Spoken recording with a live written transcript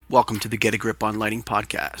Welcome to the Get a Grip on Lighting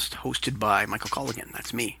podcast, hosted by Michael Colligan,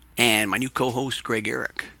 that's me, and my new co-host, Greg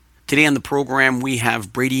Eric. Today on the program, we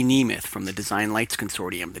have Brady Nemeth from the DesignLights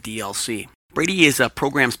Consortium, the DLC. Brady is a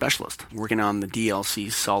program specialist working on the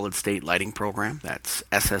DLC's solid state lighting program, that's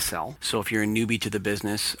SSL. So if you're a newbie to the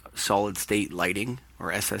business, solid state lighting,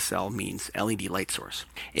 or SSL, means LED light source.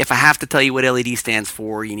 If I have to tell you what LED stands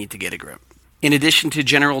for, you need to get a grip. In addition to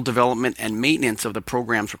general development and maintenance of the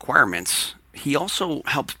program's requirements, he also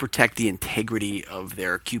helps protect the integrity of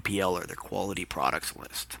their QPL or their quality products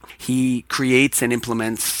list. He creates and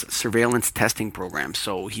implements surveillance testing programs,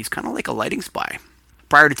 so he's kind of like a lighting spy.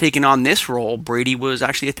 Prior to taking on this role, Brady was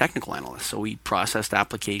actually a technical analyst, so he processed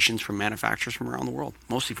applications from manufacturers from around the world,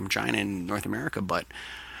 mostly from China and North America, but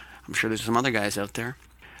I'm sure there's some other guys out there.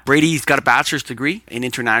 Brady's got a bachelor's degree in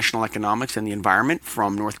international economics and the environment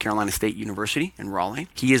from North Carolina State University in Raleigh.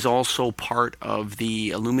 He is also part of the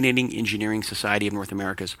Illuminating Engineering Society of North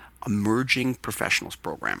America's Emerging Professionals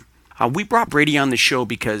Program. We brought Brady on the show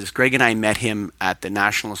because Greg and I met him at the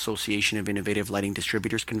National Association of Innovative Lighting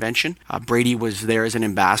Distributors Convention. Brady was there as an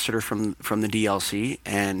ambassador from the DLC,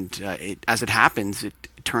 and as it happens, it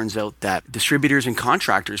turns out that distributors and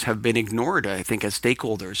contractors have been ignored, I think, as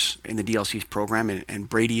stakeholders in the DLC's program, and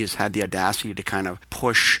Brady has had the audacity to kind of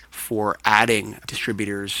push for adding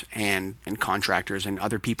distributors and contractors and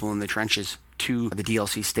other people in the trenches to the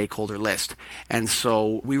DLC stakeholder list. And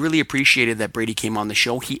so we really appreciated that Brady came on the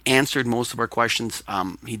show. He answered most of our questions.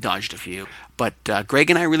 He dodged a few. But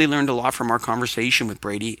Greg and I really learned a lot from our conversation with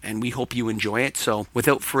Brady, and we hope you enjoy it. So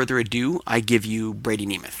without further ado, I give you Brady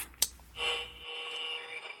Nemeth.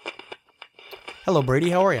 Hello,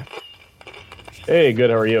 Brady. How are you? Hey,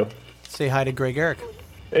 good. How are you? Say hi to Greg Eric.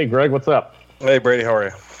 Hey, Greg. What's up? Hey, Brady. How are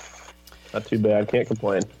you? Not too bad. Can't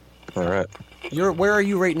complain. All right. Where are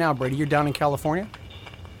you right now, Brady? You're down in California?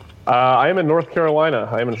 I am in North Carolina.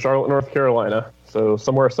 I am in Charlotte, North Carolina. So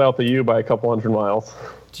somewhere south of you by a couple hundred miles.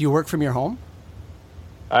 Do you work from your home?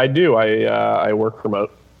 I do. I work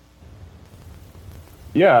remote.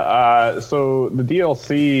 Yeah. So the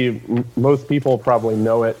DLC, most people probably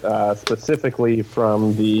know it specifically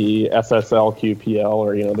from the SSL QPL,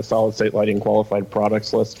 or the Solid State Lighting Qualified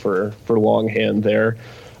Products List for longhand there.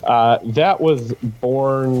 That was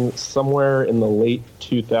born somewhere in the late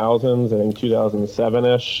 2000s, I think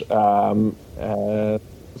 2007-ish.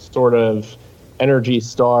 Sort of Energy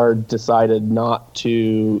Star decided not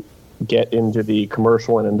to get into the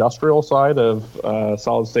commercial and industrial side of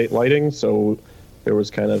solid state lighting, so there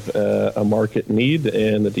was kind of a market need,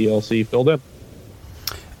 and the DLC filled in.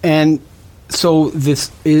 And so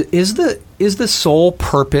this is the sole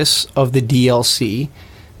purpose of the DLC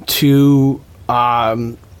to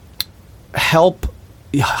help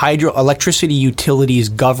hydroelectricity utilities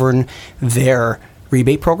govern their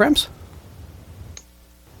rebate programs?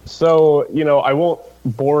 So, I won't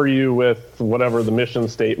bore you with whatever the mission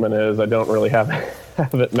statement is. I don't really have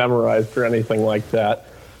it memorized or anything like that.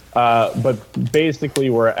 But basically,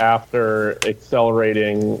 we're after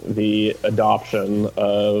accelerating the adoption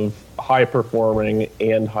of high-performing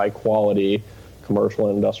and high-quality commercial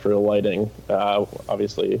and industrial lighting,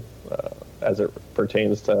 obviously, as it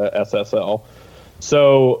pertains to SSL.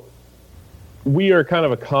 So we are kind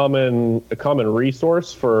of a common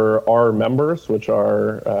resource for our members, which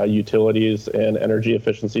are utilities and energy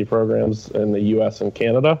efficiency programs in the U.S. and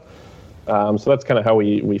Canada. So that's kind of how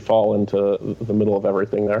we fall into the middle of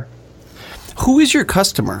everything there. Who is your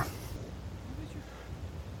customer?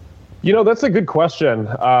 That's a good question.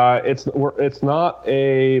 It's not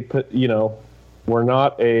a, we're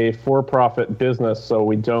not a for-profit business, so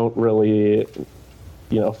we don't really,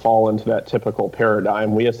 fall into that typical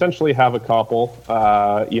paradigm. We essentially have a couple.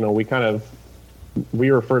 We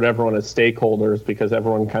refer to everyone as stakeholders because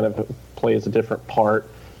everyone kind of plays a different part.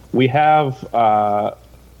 We have,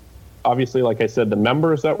 obviously, like I said, the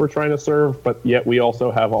members that we're trying to serve, but yet we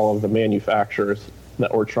also have all of the manufacturers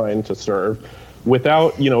that we're trying to serve.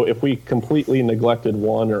 Without, if we completely neglected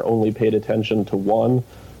one or only paid attention to one,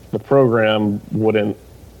 the program wouldn't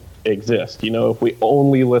exist. If we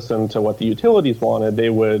only listened to what the utilities wanted, they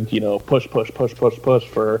would, push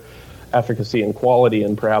for efficacy and quality,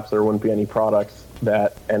 and perhaps there wouldn't be any products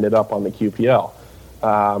that ended up on the QPL.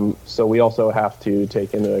 So we also have to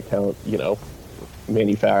take into account,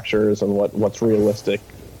 manufacturers and what's realistic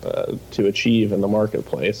to achieve in the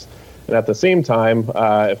marketplace. And at the same time,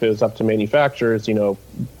 if it was up to manufacturers,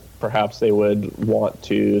 perhaps they would want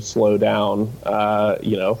to slow down,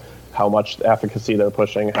 how much efficacy they're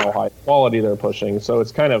pushing, how high quality they're pushing. So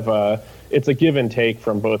it's kind of it's a give and take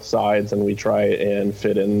from both sides, and we try and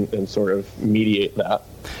fit in and sort of mediate that.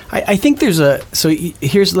 I think there's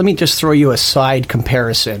let me just throw you a side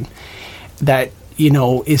comparison that,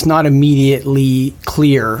 is not immediately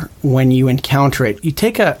clear when you encounter it. You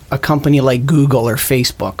take a company like Google or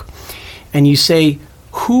Facebook, and you say,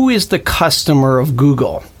 who is the customer of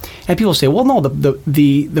Google? And people say, well, no,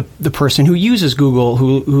 the person who uses Google,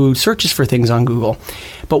 who searches for things on Google.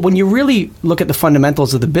 But when you really look at the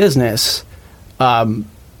fundamentals of the business, the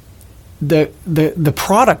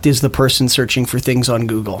product is the person searching for things on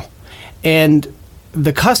Google, and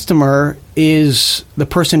the customer is the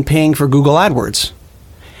person paying for Google AdWords.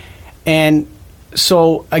 And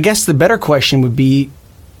so I guess the better question would be,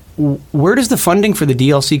 where does the funding for the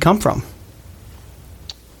DLC come from?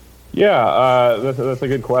 Yeah, that's a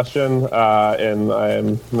good question, and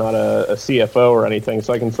I'm not a CFO or anything,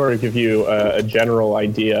 so I can sort of give you a general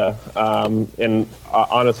idea. And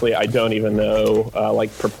honestly, I don't even know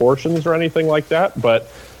like proportions or anything like that, but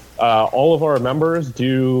all of our members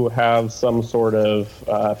do have some sort of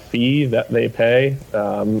fee that they pay,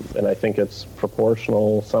 and I think it's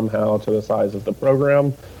proportional somehow to the size of the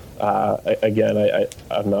program. Again,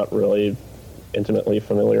 I'm not really intimately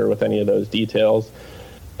familiar with any of those details.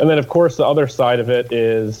 And then, of course, the other side of it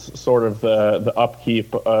is sort of the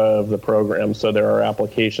upkeep of the program. So there are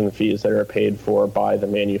application fees that are paid for by the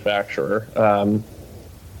manufacturer.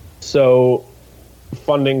 So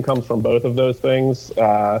funding comes from both of those things.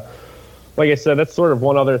 Like I said, that's sort of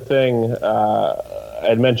one other thing.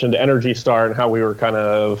 I'd mentioned Energy Star and how we were kind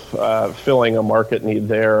of filling a market need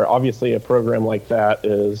there. Obviously, a program like that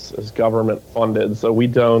is government funded, so we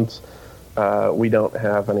don't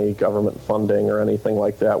have any government funding or anything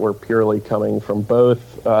like that. We're purely coming from both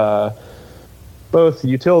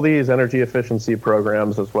utilities, energy efficiency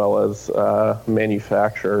programs, as well as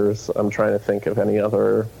manufacturers. I'm trying to think of any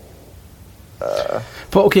other. But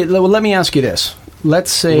okay, let me ask you this.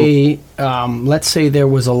 Let's say there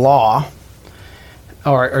was a law,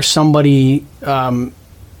 or somebody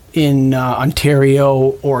in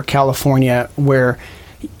Ontario or California where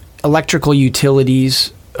electrical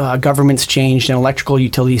utilities. Governments changed and electrical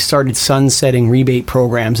utilities started sunsetting rebate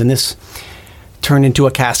programs, and this turned into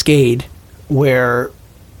a cascade where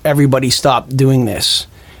everybody stopped doing this.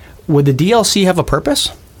 Would the DLC have a purpose?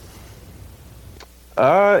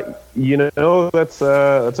 That's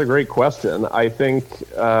a great question. I think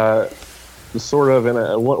sort of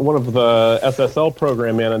one of the SSL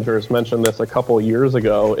program managers mentioned this a couple years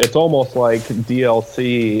ago. It's almost like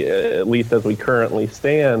DLC, at least as we currently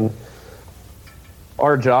stand,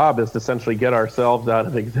 our job is to essentially get ourselves out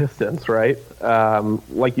of existence, right?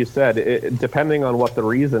 Like you said, depending on what the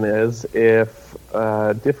reason is, if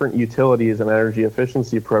different utilities and energy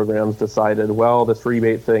efficiency programs decided, well, this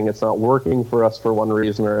rebate thing, it's not working for us for one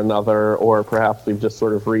reason or another, or perhaps we've just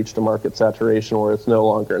sort of reached a market saturation where it's no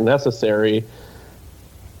longer necessary,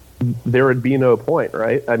 there would be no point,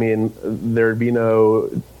 right? I mean, there'd be no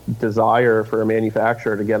desire for a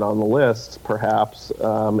manufacturer to get on the list, perhaps,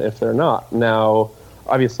 if they're not. Now,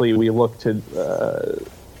 obviously, we look to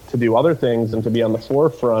do other things and to be on the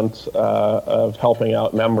forefront of helping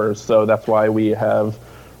out members. So that's why we have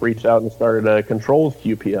reached out and started a controls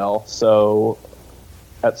QPL. So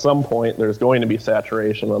at some point, there's going to be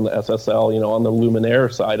saturation on the SSL, on the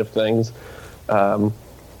luminaire side of things.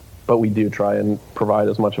 But we do try and provide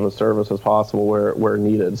as much of a service as possible where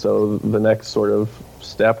needed. So the next sort of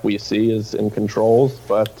step we see is in controls,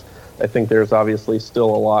 but I think there's obviously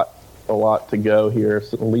still a lot to go here,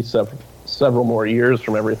 so at least several more years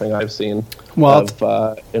from everything I've seen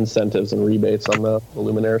of incentives and rebates on the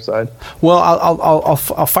luminaire side. Well,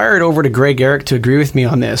 I'll fire it over to Greg Eric to agree with me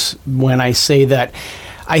on this when I say that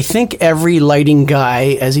I think every lighting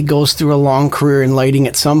guy, as he goes through a long career in lighting,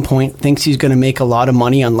 at some point thinks he's going to make a lot of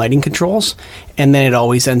money on lighting controls, and then it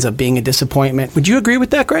always ends up being a disappointment. Would you agree with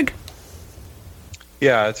that, Greg?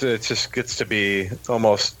 Yeah, it just gets to be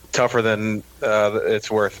almost tougher than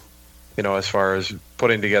it's worth. As far as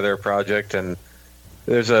putting together a project, and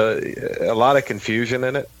there's a lot of confusion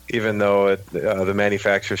in it, even though the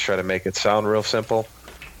manufacturers try to make it sound real simple.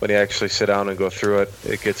 When you actually sit down and go through it,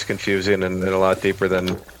 it gets confusing and a lot deeper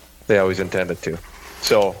than they always intended to.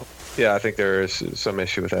 So, yeah, I think there is some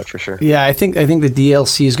issue with that for sure. Yeah, I think the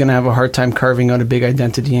DLC is going to have a hard time carving out a big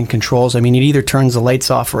identity in controls. I mean, it either turns the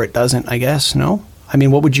lights off or it doesn't, I guess, no? I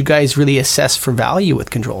mean, what would you guys really assess for value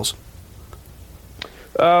with controls?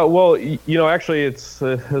 Well, actually, it's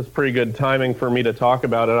pretty good timing for me to talk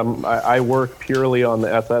about it. I work purely on the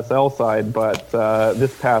SSL side, but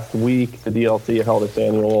this past week, the DLC held its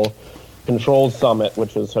annual Controls Summit,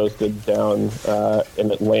 which was hosted down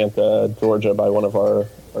in Atlanta, Georgia, by one of our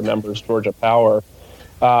members, Georgia Power.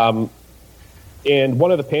 And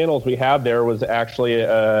one of the panels we had there was actually,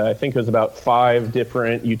 I think it was about 5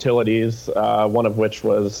 different utilities, one of which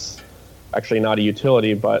was actually not a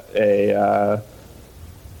utility, but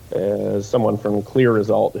someone from Clear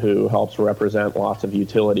Result who helps represent lots of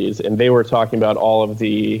utilities. And they were talking about all of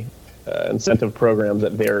the incentive programs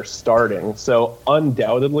that they're starting. So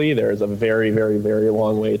undoubtedly, there's a very, very, very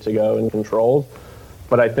long way to go in controls.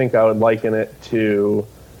 But I think I would liken it to,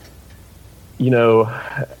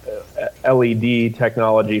 LED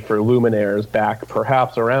technology for luminaires back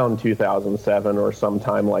perhaps around 2007 or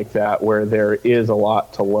sometime like that, where there is a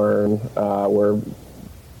lot to learn, where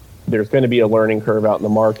there's going to be a learning curve out in the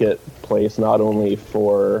marketplace, not only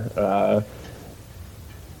for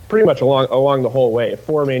pretty much along the whole way,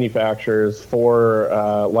 for manufacturers, for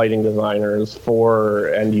lighting designers, for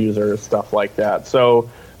end users, stuff like that. So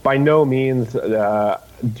by no means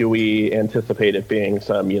do we anticipate it being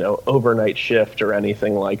some, overnight shift or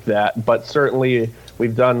anything like that. But certainly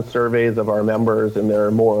we've done surveys of our members, and there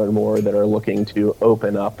are more and more that are looking to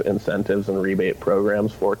open up incentives and rebate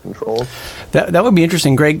programs for controls. That would be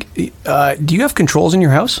interesting. Greg, do you have controls in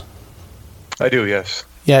your house? I do, yes.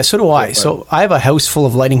 Yeah, so do I. So I have a house full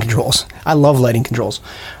of lighting controls. I love lighting controls.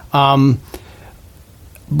 But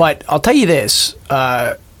I'll tell you this.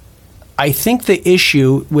 I think the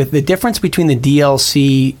issue with the difference between the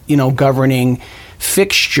DLC, governing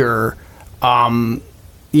fixture,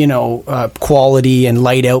 quality and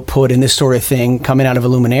light output and this sort of thing coming out of a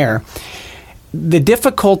luminaire, the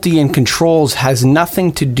difficulty in controls has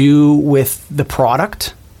nothing to do with the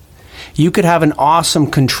product. You could have an awesome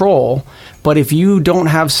control, but if you don't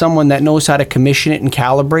have someone that knows how to commission it and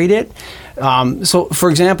calibrate it. So, for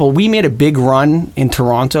example, we made a big run in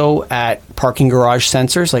Toronto at parking garage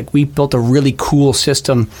sensors. Like, we built a really cool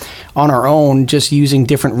system on our own, just using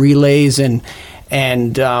different relays and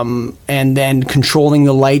then controlling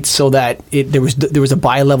the lights so that there was a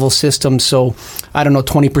bi-level system. So, I don't know,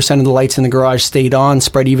 20% of the lights in the garage stayed on,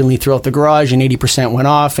 spread evenly throughout the garage, and 80% went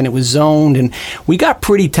off, and it was zoned. And we got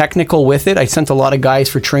pretty technical with it. I sent a lot of guys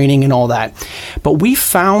for training and all that. But we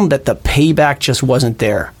found that the payback just wasn't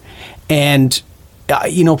there. And,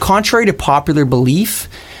 contrary to popular belief,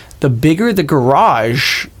 the bigger the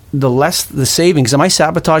garage, the less the savings. Am I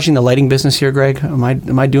sabotaging the lighting business here, Greg? Am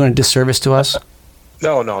I doing a disservice to us?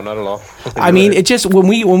 No, not at all. I mean, it just, when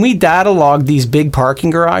we data logged these big parking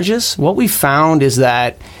garages, what we found is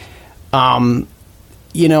that,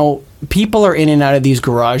 people are in and out of these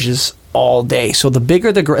garages all day. So the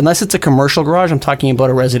bigger the unless it's a commercial garage, I'm talking about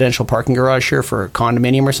a residential parking garage here for a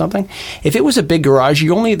condominium or something. If it was a big garage,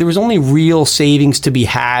 there was only real savings to be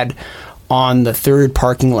had on the third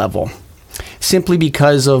parking level, simply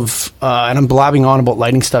because of and I'm blabbing on about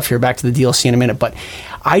lighting stuff here. Back to the DLC in a minute, but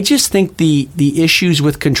I just think the issues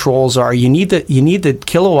with controls are you need the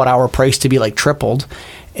kilowatt hour price to be like tripled,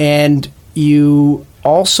 and you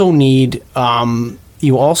also need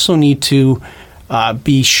to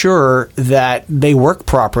be sure that they work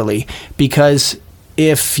properly, because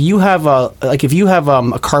if you have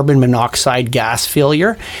a carbon monoxide gas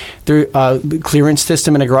failure, the clearance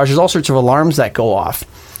system in a garage, there's all sorts of alarms that go off.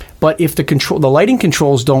 But if the lighting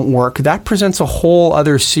controls don't work, that presents a whole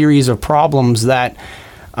other series of problems that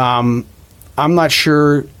I'm not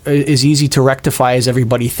sure is easy to rectify as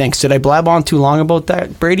everybody thinks. Did I blab on too long about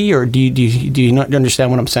that, Brady, or do you not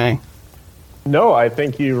understand what I'm saying? No, I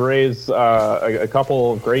think you raise a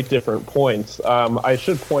couple of great different points. I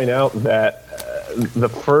should point out that the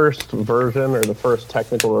first version, or the first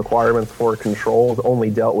technical requirements for controls,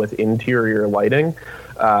 only dealt with interior lighting.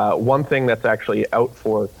 One thing that's actually out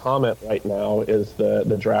for comment right now is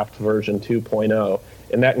the draft version 2.0,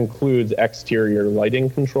 and that includes exterior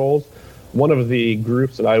lighting controls. One of the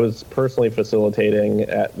groups that I was personally facilitating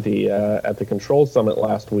at the Controls Summit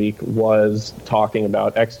last week was talking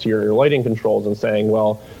about exterior lighting controls and saying,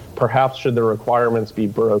 well, perhaps should the requirements be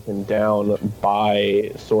broken down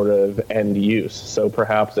by sort of end use? So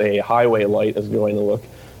perhaps a highway light is going to look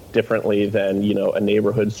differently than, a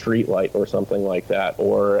neighborhood street light or something like that,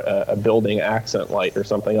 or a building accent light or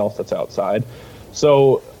something else that's outside.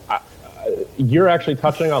 So you're actually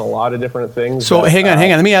touching on a lot of different things. So hang on.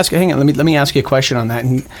 Let me ask you a question on that.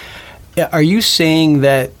 And are you saying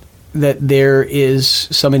that there is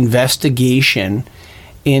some investigation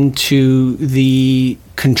into the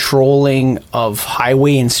controlling of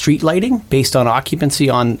highway and street lighting based on occupancy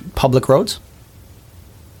on public roads?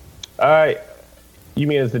 You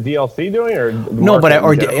mean as the DLC doing, or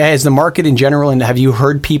as the market in general? And have you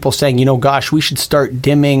heard people saying, gosh, we should start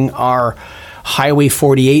dimming our Highway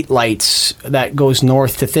 48 lights that goes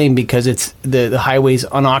north to thing because it's the highway's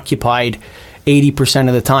unoccupied 80%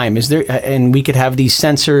 of the time. Is there, and we could have these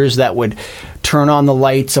sensors that would turn on the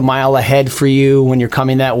lights a mile ahead for you when you're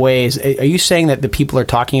coming that way. Are you saying that the people are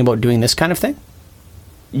talking about doing this kind of thing?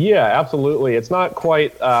 Yeah, absolutely. It's not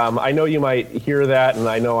quite, I know you might hear that, and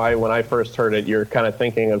I know when I first heard it, you're kind of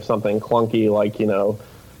thinking of something clunky, like,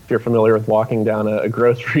 if you're familiar with walking down a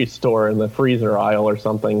grocery store in the freezer aisle or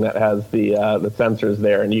something that has the sensors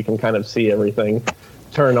there, and you can kind of see everything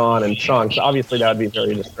turn on in chunks. Obviously, that would be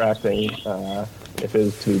very distracting if it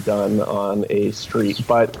is to be done on a street.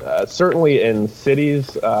 But certainly in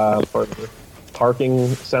cities, for parking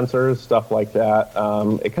sensors, stuff like that,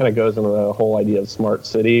 it kind of goes into the whole idea of smart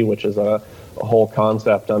city, which is a whole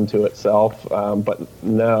concept unto itself. But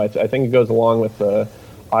no, I think it goes along with the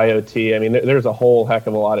IoT. I mean, there's a whole heck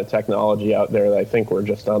of a lot of technology out there that I think we're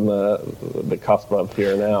just on the cusp of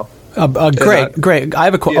here now. Greg, I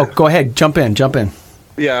have a question. Oh, go ahead. Jump in.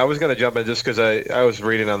 Yeah, I was going to jump in just because I was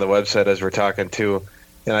reading on the website as we're talking too,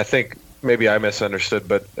 and I think maybe I misunderstood,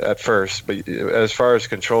 but as far as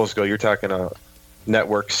controls go, you're talking a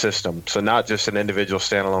network system, so not just an individual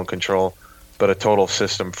standalone control, but a total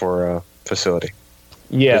system for a facility.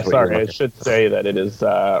 Yeah, sorry, I should say that it is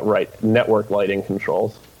network lighting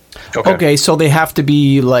controls. Okay, so they have to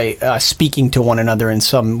be like speaking to one another with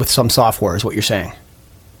some software, is what you're saying.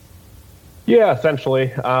 Yeah,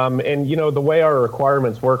 essentially. And the way our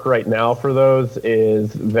requirements work right now for those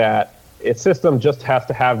is that a system just has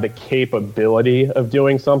to have the capability of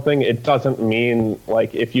doing something. It doesn't mean,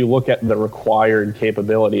 like, if you look at the required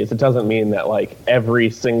capabilities, it doesn't mean that, like, every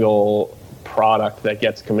single product that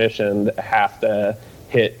gets commissioned has to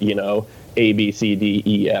hit, A, B, C, D,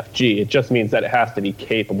 E, F, G. It just means that it has to be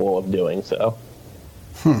capable of doing so.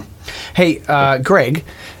 Hey, Greg,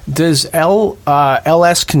 does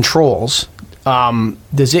LS Controls,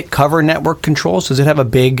 does it cover network controls? Does it have a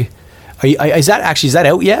big... Is that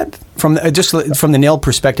out yet? From the NAIL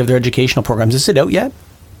perspective, their educational programs, is it out yet?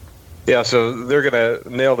 Yeah, so they're going to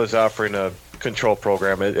NAIL is offering a control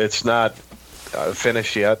program. It's not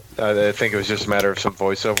finished yet. I think it was just a matter of some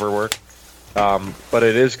voiceover work, but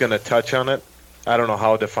it is going to touch on it. I don't know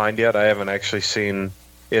how defined yet. I haven't actually seen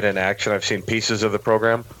it in action. I've seen pieces of the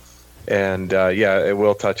program, and it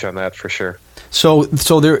will touch on that for sure. So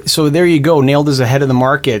there you go. NAIL is ahead of the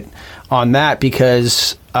market on that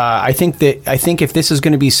because I think if this is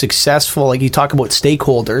going to be successful, like you talk about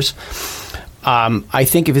stakeholders, I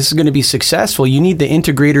think if this is going to be successful, you need the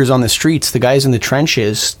integrators on the streets, the guys in the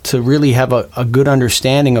trenches, to really have a good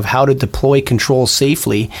understanding of how to deploy controls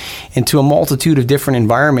safely into a multitude of different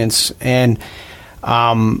environments. And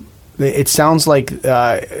it sounds like,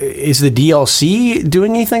 is the DLC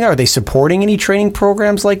doing anything? Are they supporting any training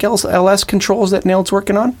programs like LS Controls that NAIL's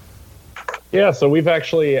working on? Yeah, so we've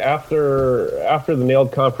actually, after the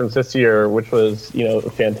NAILed conference this year, which was,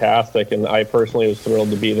 fantastic, and I personally was thrilled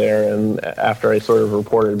to be there, and after I sort of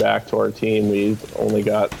reported back to our team, we only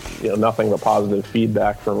got, nothing but positive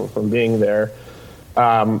feedback from being there.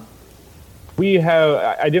 I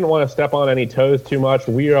didn't want to step on any toes too much.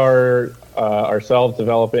 We are ourselves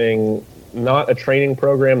developing not a training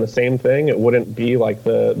program, the same thing. It wouldn't be like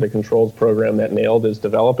the controls program that NAILed is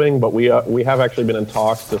developing, but we have actually been in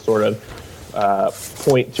talks to sort of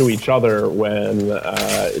point to each other when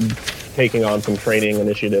taking on some training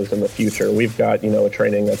initiatives in the future. We've got, a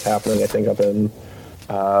training that's happening, I think, up in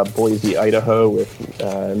Boise, Idaho with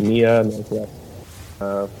NIA, and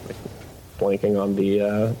blanking on the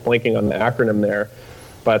acronym there.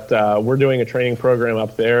 But we're doing a training program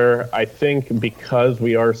up there. I think because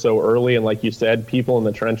we are so early, and like you said, people in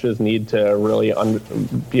the trenches need to really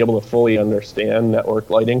be able to fully understand network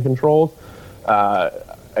lighting controls.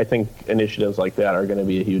 I think initiatives like that are going to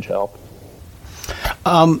be a huge help.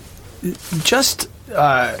 Just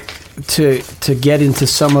to get into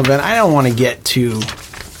some of it, I don't want to get too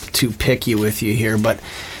picky with you here, but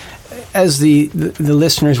as the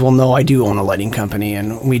listeners will know, I do own a lighting company,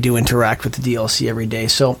 and we do interact with the DLC every day.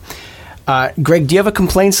 So, Greg, do you have a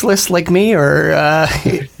complaints list like me, or?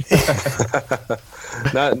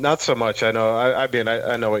 Not so much. I know.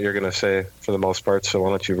 I know what you're going to say for the most part. So why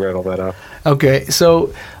don't you rattle that up? Okay.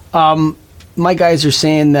 So, my guys are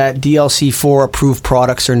saying that DLC4 approved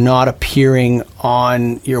products are not appearing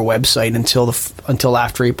on your website until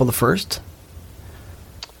after April the 1st.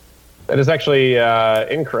 That is actually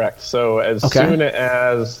incorrect. So as soon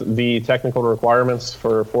as the technical requirements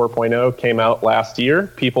for 4.0 came out last year,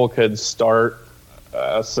 people could start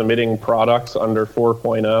submitting products under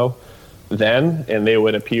 4.0 then, and they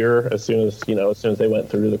would appear as soon as they went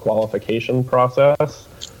through the qualification process.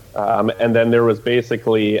 And then there was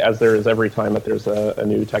basically, as there is every time that there's a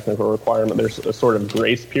new technical requirement, there's a sort of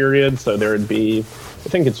grace period. So there would be, I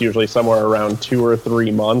think it's usually somewhere around 2 or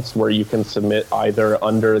 3 months where you can submit either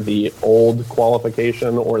under the old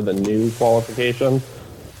qualification or the new qualification.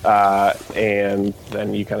 And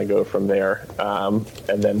then you kind of go from there. And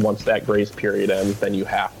then once that grace period ends, then you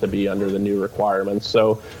have to be under the new requirements.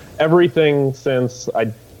 So everything since,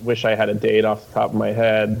 I wish I had a date off the top of my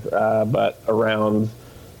head, but around,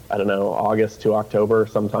 I don't know, August to October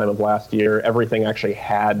sometime of last year, everything actually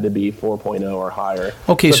had to be 4.0 or higher.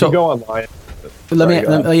 Okay, so if you go online.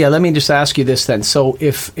 Let me just ask you this then. So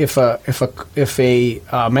if a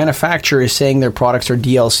manufacturer is saying their products are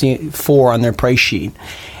DLC 4 on their price sheet,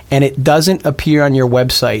 and it doesn't appear on your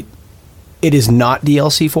website, it is not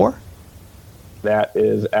DLC 4? That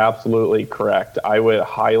is absolutely correct. I would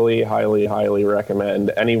highly, highly, highly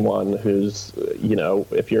recommend anyone who's,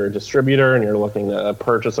 if you're a distributor and you're looking to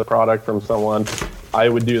purchase a product from someone, I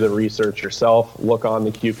would do the research yourself, look on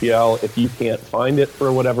the QPL. If you can't find it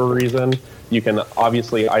for whatever reason, you can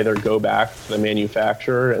obviously either go back to the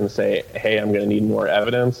manufacturer and say, hey, I'm going to need more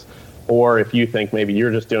evidence. Or if you think maybe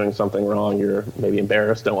you're just doing something wrong, you're maybe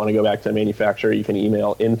embarrassed, don't want to go back to the manufacturer, you can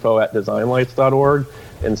email info@designlights.org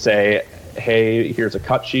and say, hey, here's a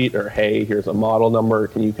cut sheet, or hey, here's a model number.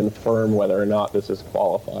 Can you confirm whether or not this is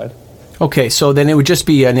qualified? Okay, so then it would just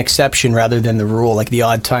be an exception rather than the rule, like the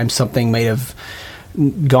odd time something may have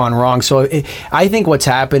gone wrong. So I think what's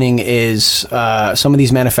happening is some of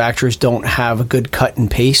these manufacturers don't have a good cut and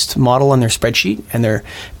paste model on their spreadsheet, and they're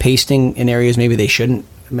pasting in areas maybe they shouldn't.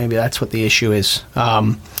 Maybe that's what the issue is.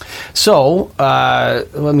 So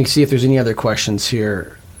let me see if there's any other questions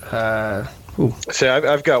here. See,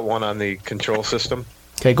 I've got one on the control system.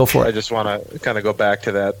 Okay, go for it. I just want to kind of go back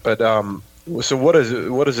to that. But so what is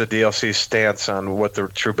a DLC stance on what the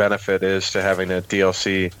true benefit is to having a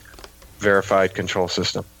DLC verified control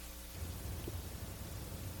system?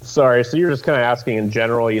 Sorry, so you're just kind of asking in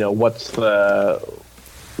general, what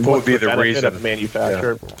would be the reason of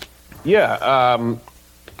manufacturer? Yeah.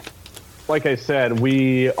 Like I said,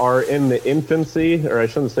 we are in the infancy, or I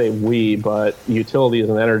shouldn't say we, but utilities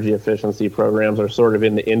and energy efficiency programs are sort of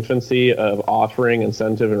in the infancy of offering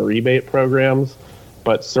incentive and rebate programs.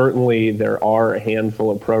 But certainly there are a handful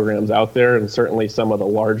of programs out there, and certainly some of the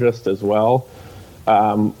largest as well.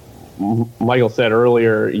 Michael said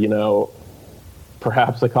earlier,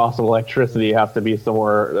 perhaps the cost of electricity has to be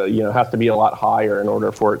somewhere, has to be a lot higher in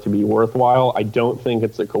order for it to be worthwhile. I don't think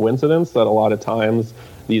it's a coincidence that a lot of times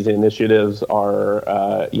these initiatives are,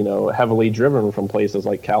 heavily driven from places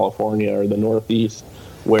like California or the Northeast,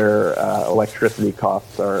 where electricity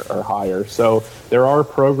costs are higher. So there are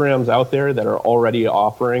programs out there that are already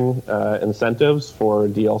offering incentives for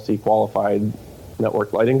DLC qualified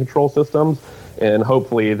network lighting control systems, and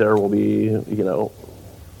hopefully there will be,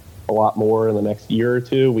 a lot more in the next year or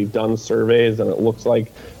two. We've done surveys and it looks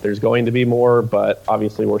like there's going to be more, but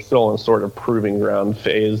obviously we're still in sort of proving ground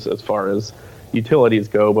phase as far as utilities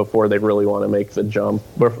go before they really want to make the jump,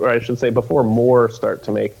 or I should say before more start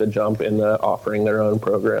to make the jump into offering their own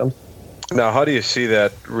programs. Now, how do you see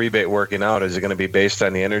that rebate working out? Is it going to be based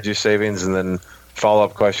on the energy savings? And then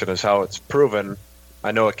follow-up question is how it's proven.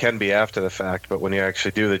 I know it can be after the fact, but when you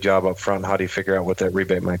actually do the job up front, how do you figure out what that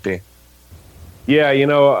rebate might be? Yeah,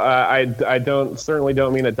 I certainly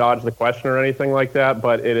don't mean to dodge the question or anything like that,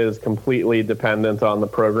 but it is completely dependent on the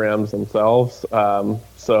programs themselves.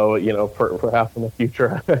 So, perhaps in the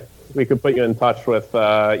future, we could put you in touch with,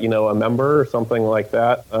 a member or something like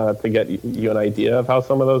that to get you an idea of how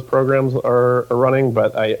some of those programs are running.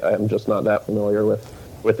 But I'm just not that familiar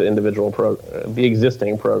with the individual the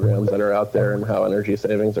existing programs that are out there and how energy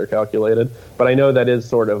savings are calculated. But I know that is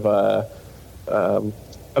sort of I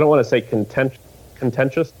don't want to say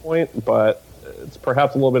contentious point, but it's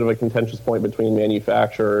perhaps a little bit of a contentious point between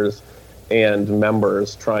manufacturers and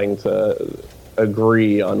members trying to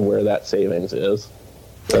agree on where that savings is.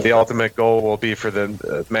 The ultimate goal will be for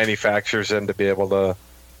the manufacturers then to be able to,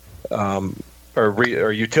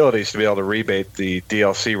 or utilities to be able to rebate the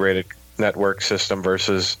DLC rated network system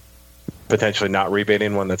versus potentially not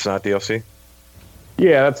rebating one that's not DLC?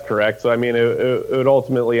 Yeah, that's correct. So, I mean, it would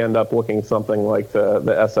ultimately end up looking something like the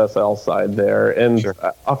SSL side there. And sure.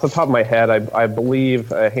 Off the top of my head, I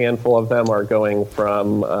believe a handful of them are going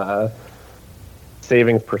from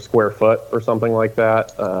savings per square foot or something like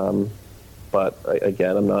that. But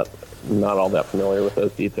again, I'm not all that familiar with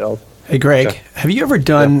those details. Hey, Greg, have you ever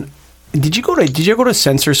done? Yeah. Did you go to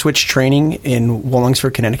sensor switch training in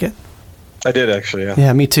Wallingsford, Connecticut? I did actually. Yeah.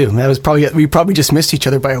 Yeah, me too. That was we probably just missed each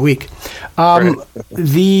other by a week. Right. Do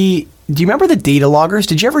you remember the data loggers?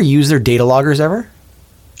 Did you ever use their data loggers ever?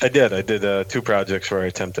 I did. I did 2 projects where I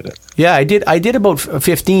attempted it. Yeah, I did about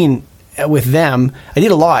 15 with them. I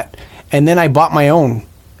did a lot. And then I bought my own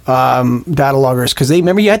data loggers because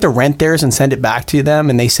remember you had to rent theirs and send it back to them,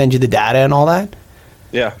 and they send you the data and all that?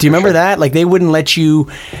 Yeah. Do you remember that? Like they wouldn't let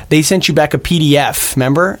you, they sent you back a PDF,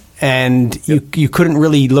 remember? And you couldn't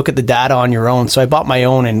really look at the data on your own. So I bought my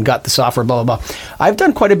own and got the software, blah, blah, blah. I've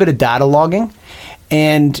done quite a bit of data logging,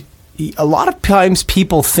 and a lot of times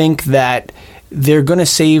people think that they're going to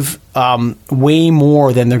save way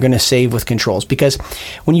more than they're going to save with controls, because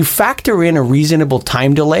when you factor in a reasonable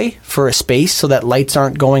time delay for a space so that lights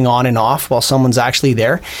aren't going on and off while someone's actually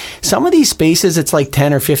there, some of these spaces it's like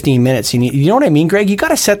 10 or 15 minutes. You know what I mean, Greg? You got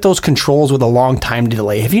to set those controls with a long time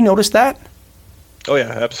delay. Have you noticed that? Oh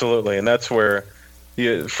yeah, absolutely. And that's where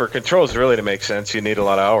for controls really to make sense, you need a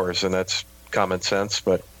lot of hours, and that's common sense.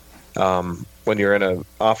 But when you're in an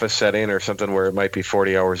office setting or something where it might be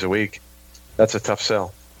 40 hours a week, that's a tough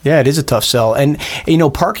sell. Yeah, it is a tough sell. And,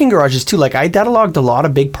 parking garages too. Like I data logged a lot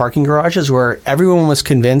of big parking garages where everyone was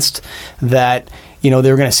convinced that, they were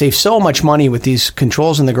going to save so much money with these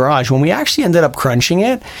controls in the garage. When we actually ended up crunching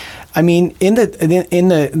it, I mean, in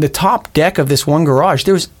the top deck of this one garage,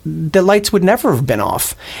 the lights would never have been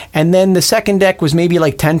off. And then the second deck was maybe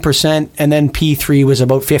like 10%, and then P3 was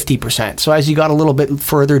about 50%. So as you got a little bit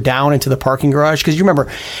further down into the parking garage, because you remember,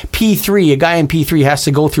 P3, a guy in P3 has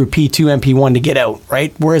to go through P2 and P1 to get out,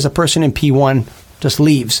 right? Whereas a person in P1 just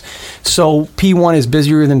leaves. So P1 is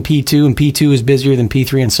busier than P2, and P2 is busier than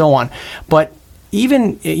P3, and so on. But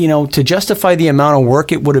even, to justify the amount of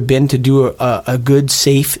work it would have been to do a good,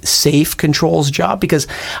 safe controls job, because,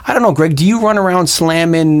 I don't know, Greg, do you run around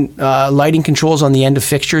slamming lighting controls on the end of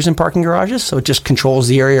fixtures in parking garages so it just controls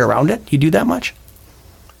the area around it? You do that much?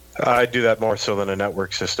 I do that more so than a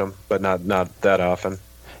network system, but not that often.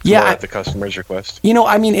 Yeah, at the customer's request.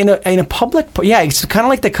 I mean, in a public, it's kind of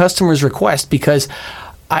like the customer's request, because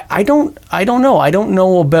I don't know. I don't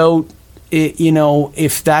know about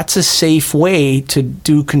if that's a safe way to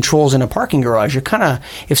do controls in a parking garage. You're kind of,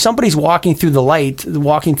 if somebody's walking through,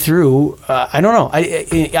 I don't know.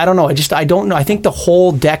 I don't know. I don't know. I think the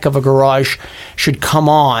whole deck of a garage should come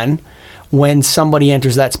on when somebody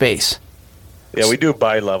enters that space. Yeah, we do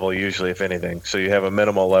bi-level usually, if anything. So you have a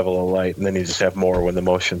minimal level of light, and then you just have more when the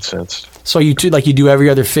motion's sensed. So you do every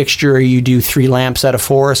other fixture, or you do 3 lamps out of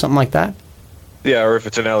 4 or something like that? Yeah, or if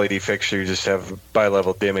it's an LED fixture, you just have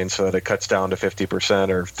bi-level dimming so that it cuts down to 50%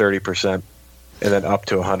 or 30%, and then up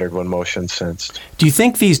to 100 when motion's sensed. Do you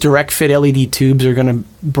think these direct fit LED tubes are going to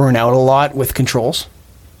burn out a lot with controls?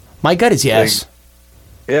 My gut is yes.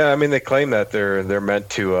 I mean, they claim that they're meant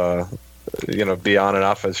to be on and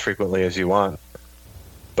off as frequently as you want.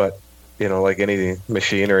 But, like any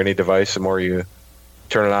machine or any device, the more you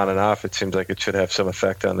turn it on and off, it seems like it should have some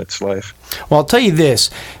effect on its life. Well, I'll tell you this,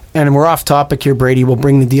 and we're off topic here, Brady. We'll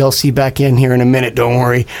bring the DLC back in here in a minute, don't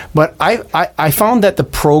worry. But I found that the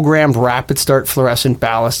programmed rapid start fluorescent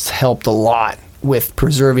ballasts helped a lot with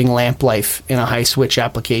preserving lamp life in a high switch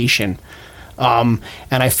application. And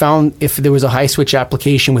I found if there was a high switch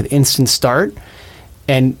application with instant start,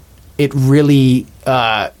 and it really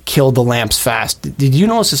killed the lamps fast. Did you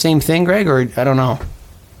notice the same thing, Greg, or I don't know?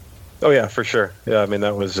 Oh, yeah, for sure. Yeah, I mean,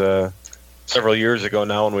 that was several years ago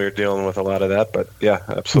now when we were dealing with a lot of that, but yeah,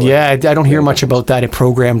 absolutely. Yeah, I don't hear much about that in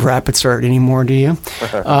programmed rapid start anymore, do you?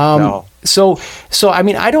 No. So I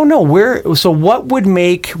mean, I don't know what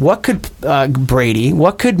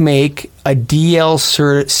could make a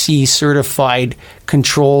DLC certified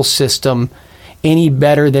control system any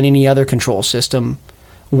better than any other control system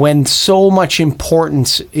when so much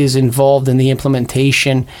importance is involved in the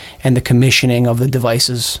implementation and the commissioning of the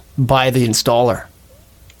devices by the installer?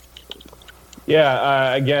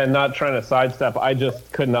 Yeah, again, not trying to sidestep. I just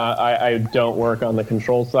could not. I don't work on the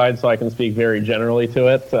control side, so I can speak very generally to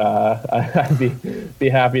it. I'd be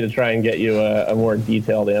happy to try and get you a more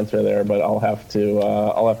detailed answer there, but I'll have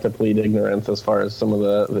to plead ignorance as far as some of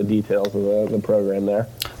the details of the program there.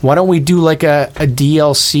 Why don't we do like a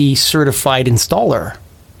DLC certified installer?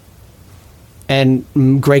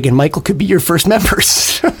 And Greg and Michael could be your first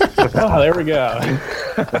members. Oh, there we go. I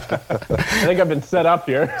think I've been set up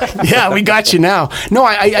here. Yeah, we got you now. No,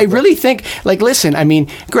 I really think, listen, I mean,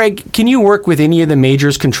 Greg, can you work with any of the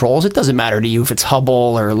majors controls? It doesn't matter to you if it's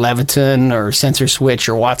Hubble or Leviton or Sensor Switch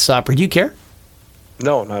or WhatsApp, or do you care?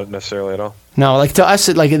 No, not necessarily at all. No, to us,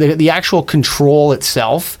 the actual control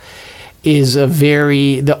itself is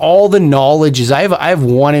all the knowledge is. I have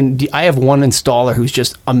one installer who's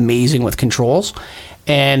just amazing with controls,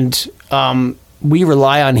 and we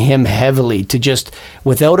rely on him heavily to just,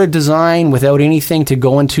 without a design, without anything, to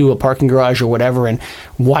go into a parking garage or whatever and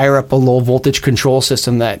wire up a low voltage control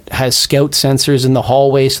system that has scout sensors in the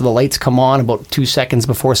hallway so the lights come on about 2 seconds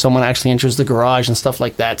before someone actually enters the garage and stuff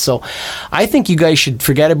like that. So I think you guys should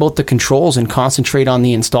forget about the controls and concentrate on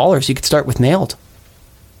the installers. You could start with Nailed.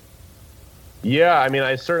 Yeah, I mean,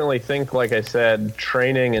 I certainly think, like I said,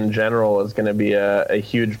 training in general is going to be a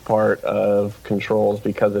huge part of controls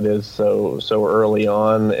because it is so early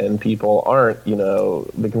on, and people aren't,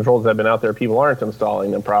 the controls that have been out there, people aren't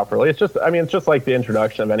installing them properly. It's just like the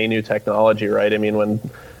introduction of any new technology, right? I mean, when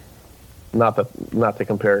not to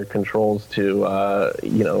compare controls to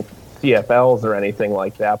CFLs or anything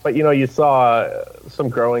like that, but you saw some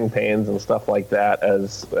growing pains and stuff like that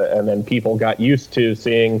and then people got used to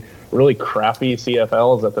seeing really crappy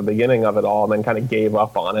CFLs at the beginning of it all and then kind of gave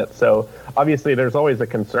up on it. So obviously there's always a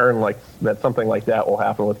concern like that something like that will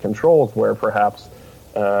happen with controls where perhaps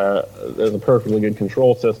there's a perfectly good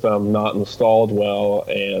control system not installed well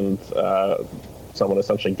and someone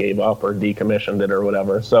essentially gave up or decommissioned it or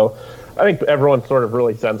whatever. So I think everyone's sort of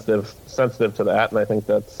really sensitive to that, and I think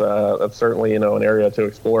that's certainly an area to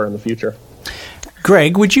explore in the future.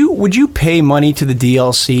 Greg, would you pay money to the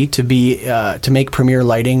DLC to make Premier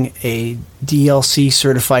Lighting a DLC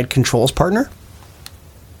certified controls partner?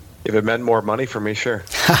 If it meant more money for me, sure.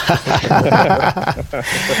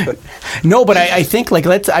 No, but I think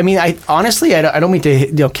I honestly don't mean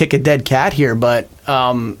to kick a dead cat here, but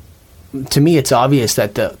to me it's obvious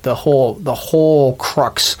that the whole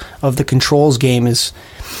crux of the controls game is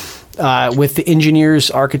with the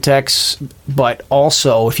engineers, architects, but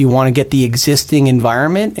also if you want to get the existing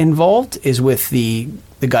environment involved is with the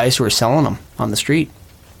guys who are selling them on the street.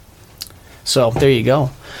 So there you go.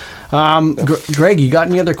 Greg, you got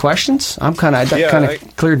any other questions? Kind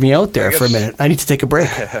of cleared me out there for a minute. I need to take a break.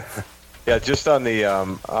 Yeah, just on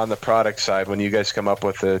the product side, when you guys come up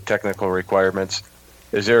with the technical requirements,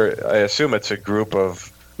 is there? I assume it's a group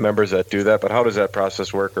of members that do that, but how does that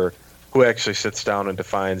process work, or who actually sits down and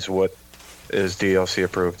defines what is DLC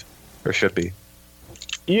approved or should be?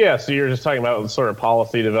 Yeah, so you're just talking about sort of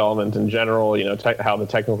policy development in general, how the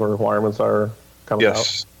technical requirements are coming out?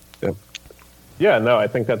 Yes. Yep. Yeah, no, I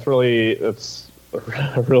think that's a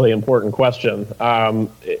really important question.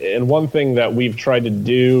 And one thing that we've tried to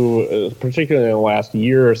do, particularly in the last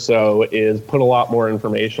year or so, is put a lot more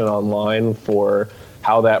information online for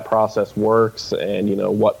how that process works and,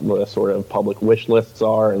 what the sort of public wish lists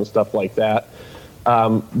are and stuff like that.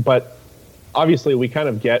 But obviously we kind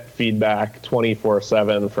of get feedback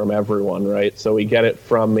 24/7 from everyone, right? So we get it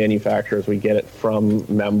from manufacturers, we get it from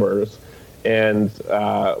members, and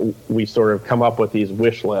we sort of come up with these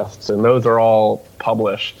wish lists, and those are all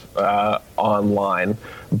published online,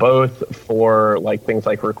 both for things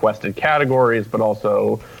like requested categories, but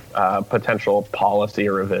also potential policy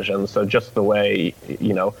revisions. So just the way,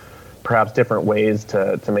 perhaps different ways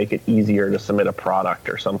to make it easier to submit a product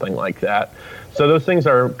or something like that. So those things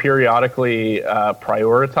are periodically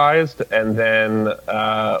prioritized, and then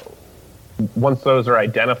once those are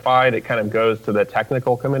identified, it kind of goes to the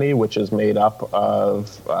technical committee, which is made up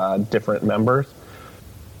of different members.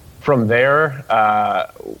 From there,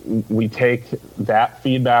 we take that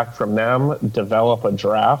feedback from them, develop a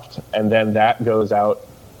draft, and then that goes out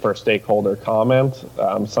for stakeholder comment.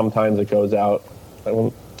 Sometimes it goes out,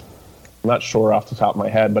 I'm not sure off the top of my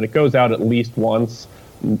head, but it goes out at least once,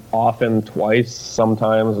 often twice,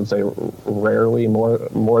 sometimes I'd say rarely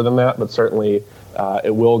more than that, but certainly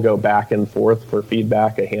it will go back and forth for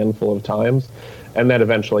feedback a handful of times, and then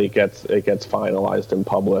eventually it gets finalized and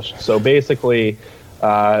published. So basically,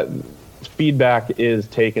 feedback is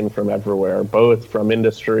taken from everywhere, both from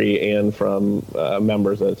industry and from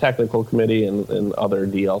members of the technical committee and other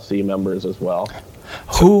DLC members as well.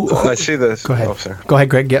 I see this. Go ahead. Oh, sorry. Go ahead,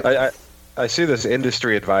 Greg. Yep. I see this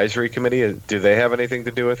industry advisory committee. Do they have anything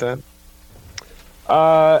to do with that?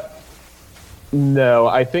 No,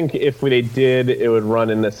 I think if they did, it would run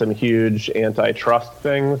into some huge antitrust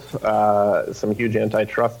things, some huge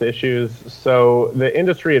antitrust issues. So the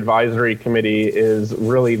Industry Advisory Committee is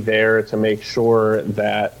really there to make sure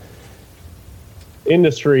that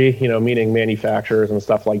industry, meaning manufacturers and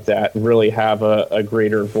stuff like that, really have a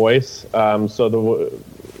greater voice.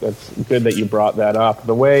 That's good that you brought that up.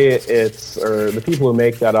 The way the people who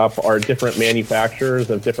make that up are different manufacturers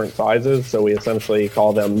of different sizes. So we essentially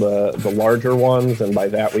call them the larger ones. And by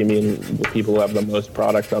that, we mean the people who have the most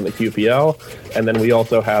products on the QPL. And then we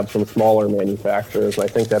also have some smaller manufacturers. I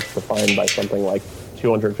think that's defined by something like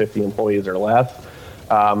 250 employees or less.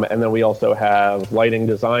 And then we also have lighting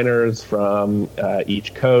designers from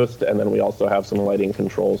each coast, and then we also have some lighting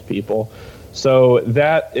controls people. So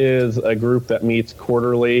that is a group that meets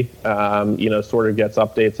quarterly, sort of gets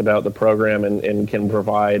updates about the program and can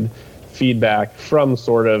provide feedback from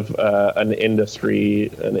sort of an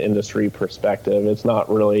industry perspective. It's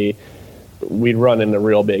not really, we'd run into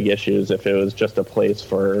real big issues if it was just a place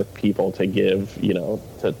for people to give,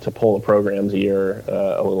 to pull the program's ear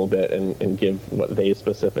a little bit and give what they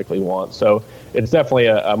specifically want. So it's definitely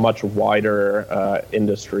a much wider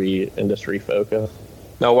industry focus.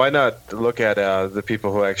 Now, why not look at the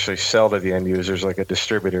people who actually sell to the end users, like a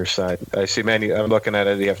distributor side? I see I'm looking at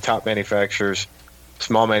it. You have top manufacturers,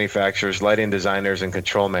 small manufacturers, lighting designers, and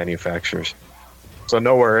control manufacturers. So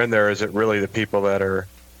nowhere in there is it really the people that are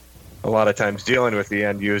a lot of times dealing with the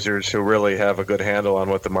end users who really have a good handle on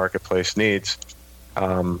what the marketplace needs.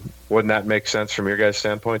 Wouldn't that make sense from your guys'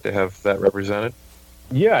 standpoint to have that represented?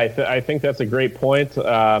 Yeah, I think that's a great point.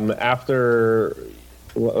 After,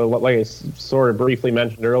 like I sort of briefly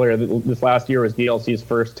mentioned earlier, this last year was DLC's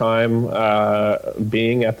first time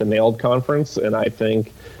being at the NAILD conference, and I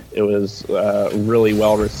think it was really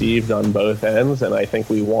well received on both ends, and I think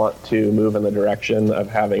we want to move in the direction of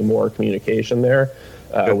having more communication there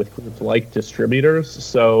with groups like distributors.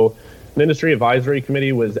 So an industry advisory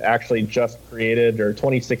committee was actually just created, or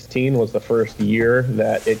 2016 was the first year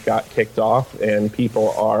that it got kicked off, and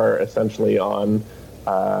people are essentially on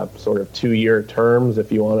sort of 2-year terms,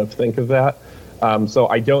 if you want to think of that. So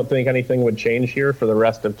I don't think anything would change here for the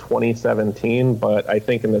rest of 2017, but I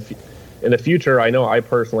think in the future, I know I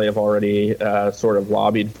personally have already sort of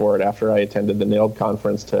lobbied for it after I attended the NAILD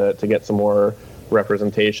conference to get some more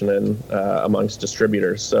representation amongst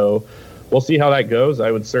distributors. So we'll see how that goes.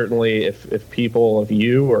 I would certainly, if people of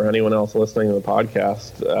you or anyone else listening to the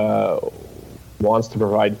podcast wants to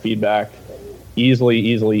provide feedback, easily,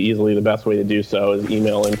 the best way to do so is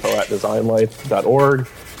email info@designlights.org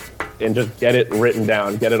and just get it written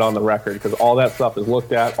down, get it on the record, because all that stuff is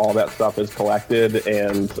looked at, all that stuff is collected,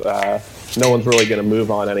 and no one's really going to move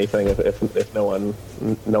on anything if no one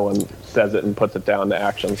says it and puts it down to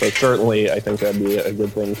action. So certainly, I think that'd be a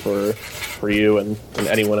good thing for you and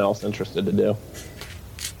anyone else interested to do.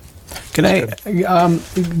 Can I,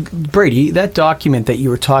 Brady, that document that you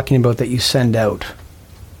were talking about that you send out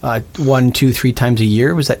 1, 2, 3 times a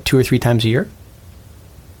year, was that 2 or 3 times a year?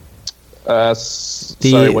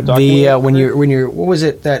 Sorry, what document? When you're what was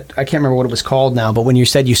it that I can't remember what it was called now, but when you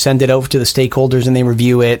said you send it over to the stakeholders and they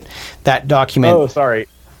review it, that document. Oh, sorry.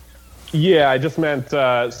 Yeah, I just meant,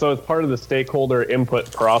 so as part of the stakeholder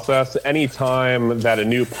input process, anytime that a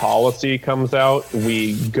new policy comes out,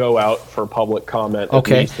 we go out for public comment.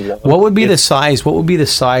 Okay. What would be the size? What would be the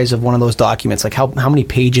size of one of those documents? Like how many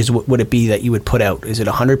pages would it be that you would put out? Is it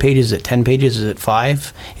 100 pages? Is it 10 pages? Is it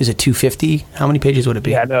 5? Is it 250? How many pages would it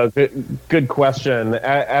be? Yeah, no, good question.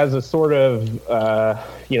 As a sort of,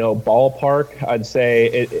 ballpark, I'd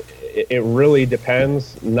say it really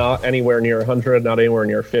depends. Not anywhere near 100, not anywhere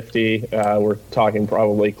near 50. We're talking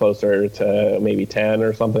probably closer to maybe 10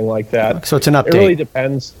 or something like that. So it's an update. It really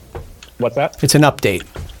depends. What's that? It's an update.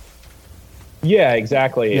 Yeah,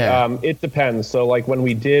 exactly. Yeah. It depends. So like when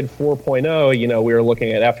we did 4.0, we were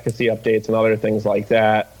looking at efficacy updates and other things like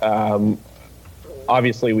that.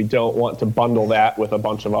 Obviously, we don't want to bundle that with a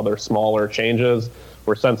bunch of other smaller changes.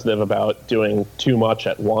 We're sensitive about doing too much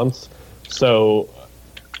at once. So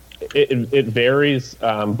it varies,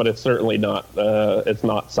 but it's certainly not. It's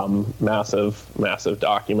not some massive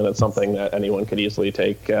document. It's something that anyone could easily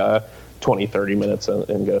take 20, 30 minutes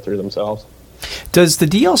and go through themselves. Does the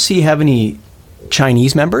DLC have any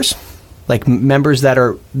Chinese members, like members that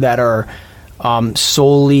are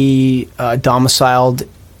solely domiciled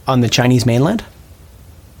on the Chinese mainland?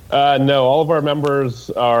 No, all of our members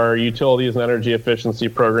are utilities and energy efficiency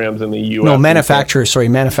programs in the U.S. No, manufacturers.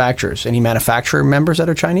 Any manufacturer members that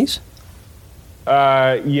are Chinese?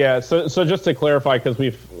 Yeah. So just to clarify, because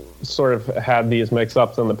we've sort of had these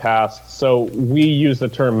mix-ups in the past. So we use the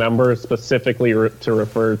term members specifically to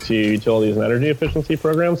refer to utilities and energy efficiency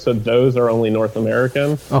programs. So those are only North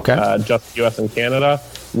American. Okay. Just U.S. and Canada.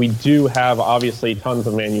 We do have obviously tons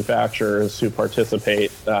of manufacturers who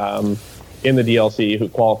participate in the DLC, who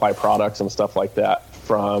qualify products and stuff like that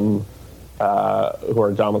from who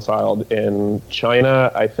are domiciled in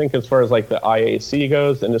China. I think as far as like the IAC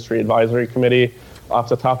goes, Industry Advisory Committee, off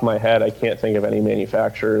the top of my head, I can't think of any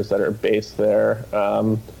manufacturers that are based there.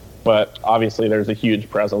 But obviously there's a huge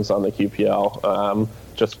presence on the QPL,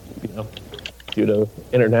 just due to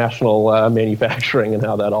international manufacturing and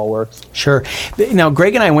how that all works. Sure. Now,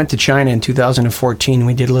 Greg and I went to China in 2014.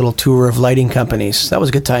 We did a little tour of lighting companies. That was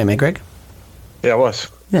a good time, eh, Greg? Yeah, it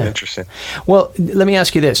was. Yeah. Interesting. Well, let me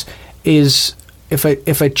ask you this: if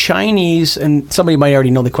a Chinese, and somebody might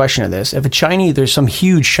already know the question of this, if a Chinese, there's some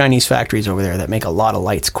huge Chinese factories over there that make a lot of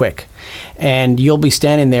lights quick, and you'll be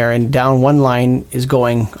standing there, and down one line is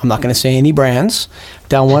going, I'm not going to say any brands,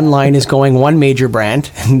 down one line is going one major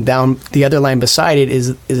brand, and down the other line beside it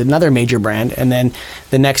is another major brand, and then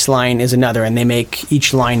the next line is another, and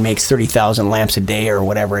each line makes 30,000 lamps a day or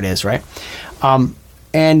whatever it is, right?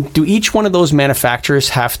 And do each one of those manufacturers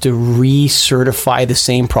have to recertify the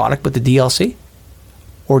same product with the DLC?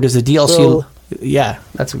 Or does the DLC... Yeah,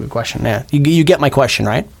 that's a good question. Yeah, you get my question,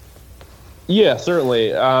 right? Yeah,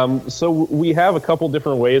 certainly. So we have a couple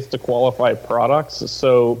different ways to qualify products.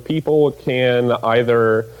 So people can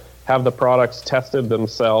either have the products tested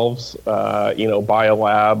themselves, by a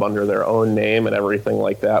lab under their own name and everything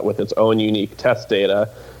like that with its own unique test data.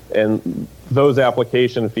 And those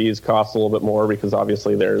application fees cost a little bit more because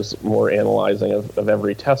obviously there's more analyzing of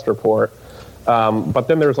every test report. But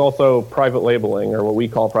then there's also private labeling, or what we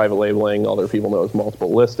call private labeling. Other people know as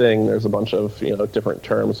multiple listing. There's a bunch of different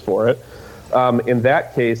terms for it. In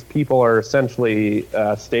that case, people are essentially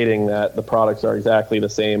stating that the products are exactly the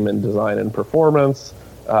same in design and performance.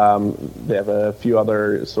 They have a few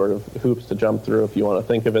other sort of hoops to jump through if you want to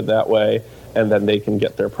think of it that way. And then they can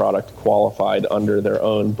get their product qualified under their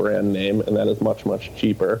own brand name, and that is much, much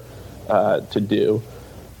cheaper to do.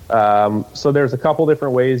 So there's a couple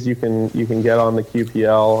different ways you can get on the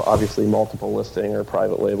QPL. Obviously, multiple listing or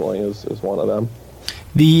private labeling is one of them.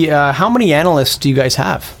 How many analysts do you guys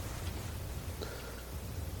have?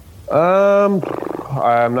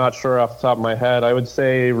 I'm not sure off the top of my head. I would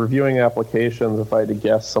say reviewing applications, if I had to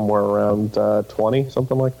guess, somewhere around 20,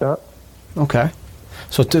 something like that. Okay.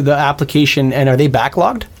 So to the application, and are they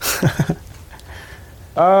backlogged?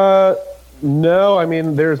 No, I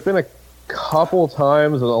mean, there's been a couple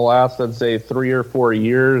times in the last, I'd say, 3 or 4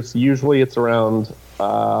 years. Usually it's around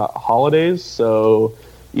holidays, so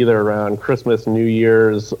either around Christmas, New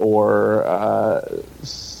Year's, or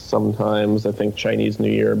sometimes I think Chinese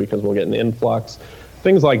New Year, because we'll get an influx.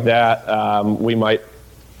 Things like that, we might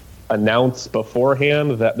announce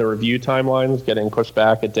beforehand that the review timeline is getting pushed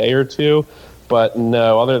back a day or two. But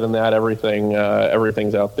no, other than that,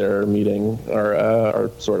 everything's out there meeting our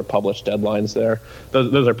sort of published deadlines there.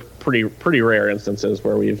 Those are pretty rare instances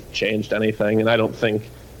where we've changed anything, and I don't think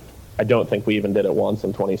we even did it once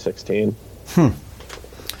in 2016.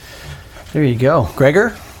 There you go,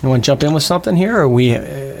 Gregor. You want to jump in with something here, or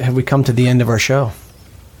have we come to the end of our show?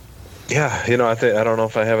 Yeah, I don't know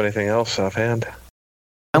if I have anything else offhand.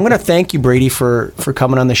 I'm going to thank you, Brady, for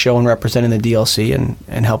coming on the show and representing the DLC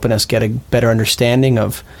and helping us get a better understanding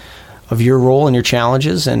of your role and your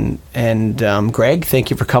challenges. And Greg, thank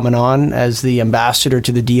you for coming on as the ambassador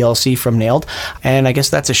to the DLC from Nailed. And I guess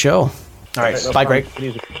that's a show. All right. Bye, Greg.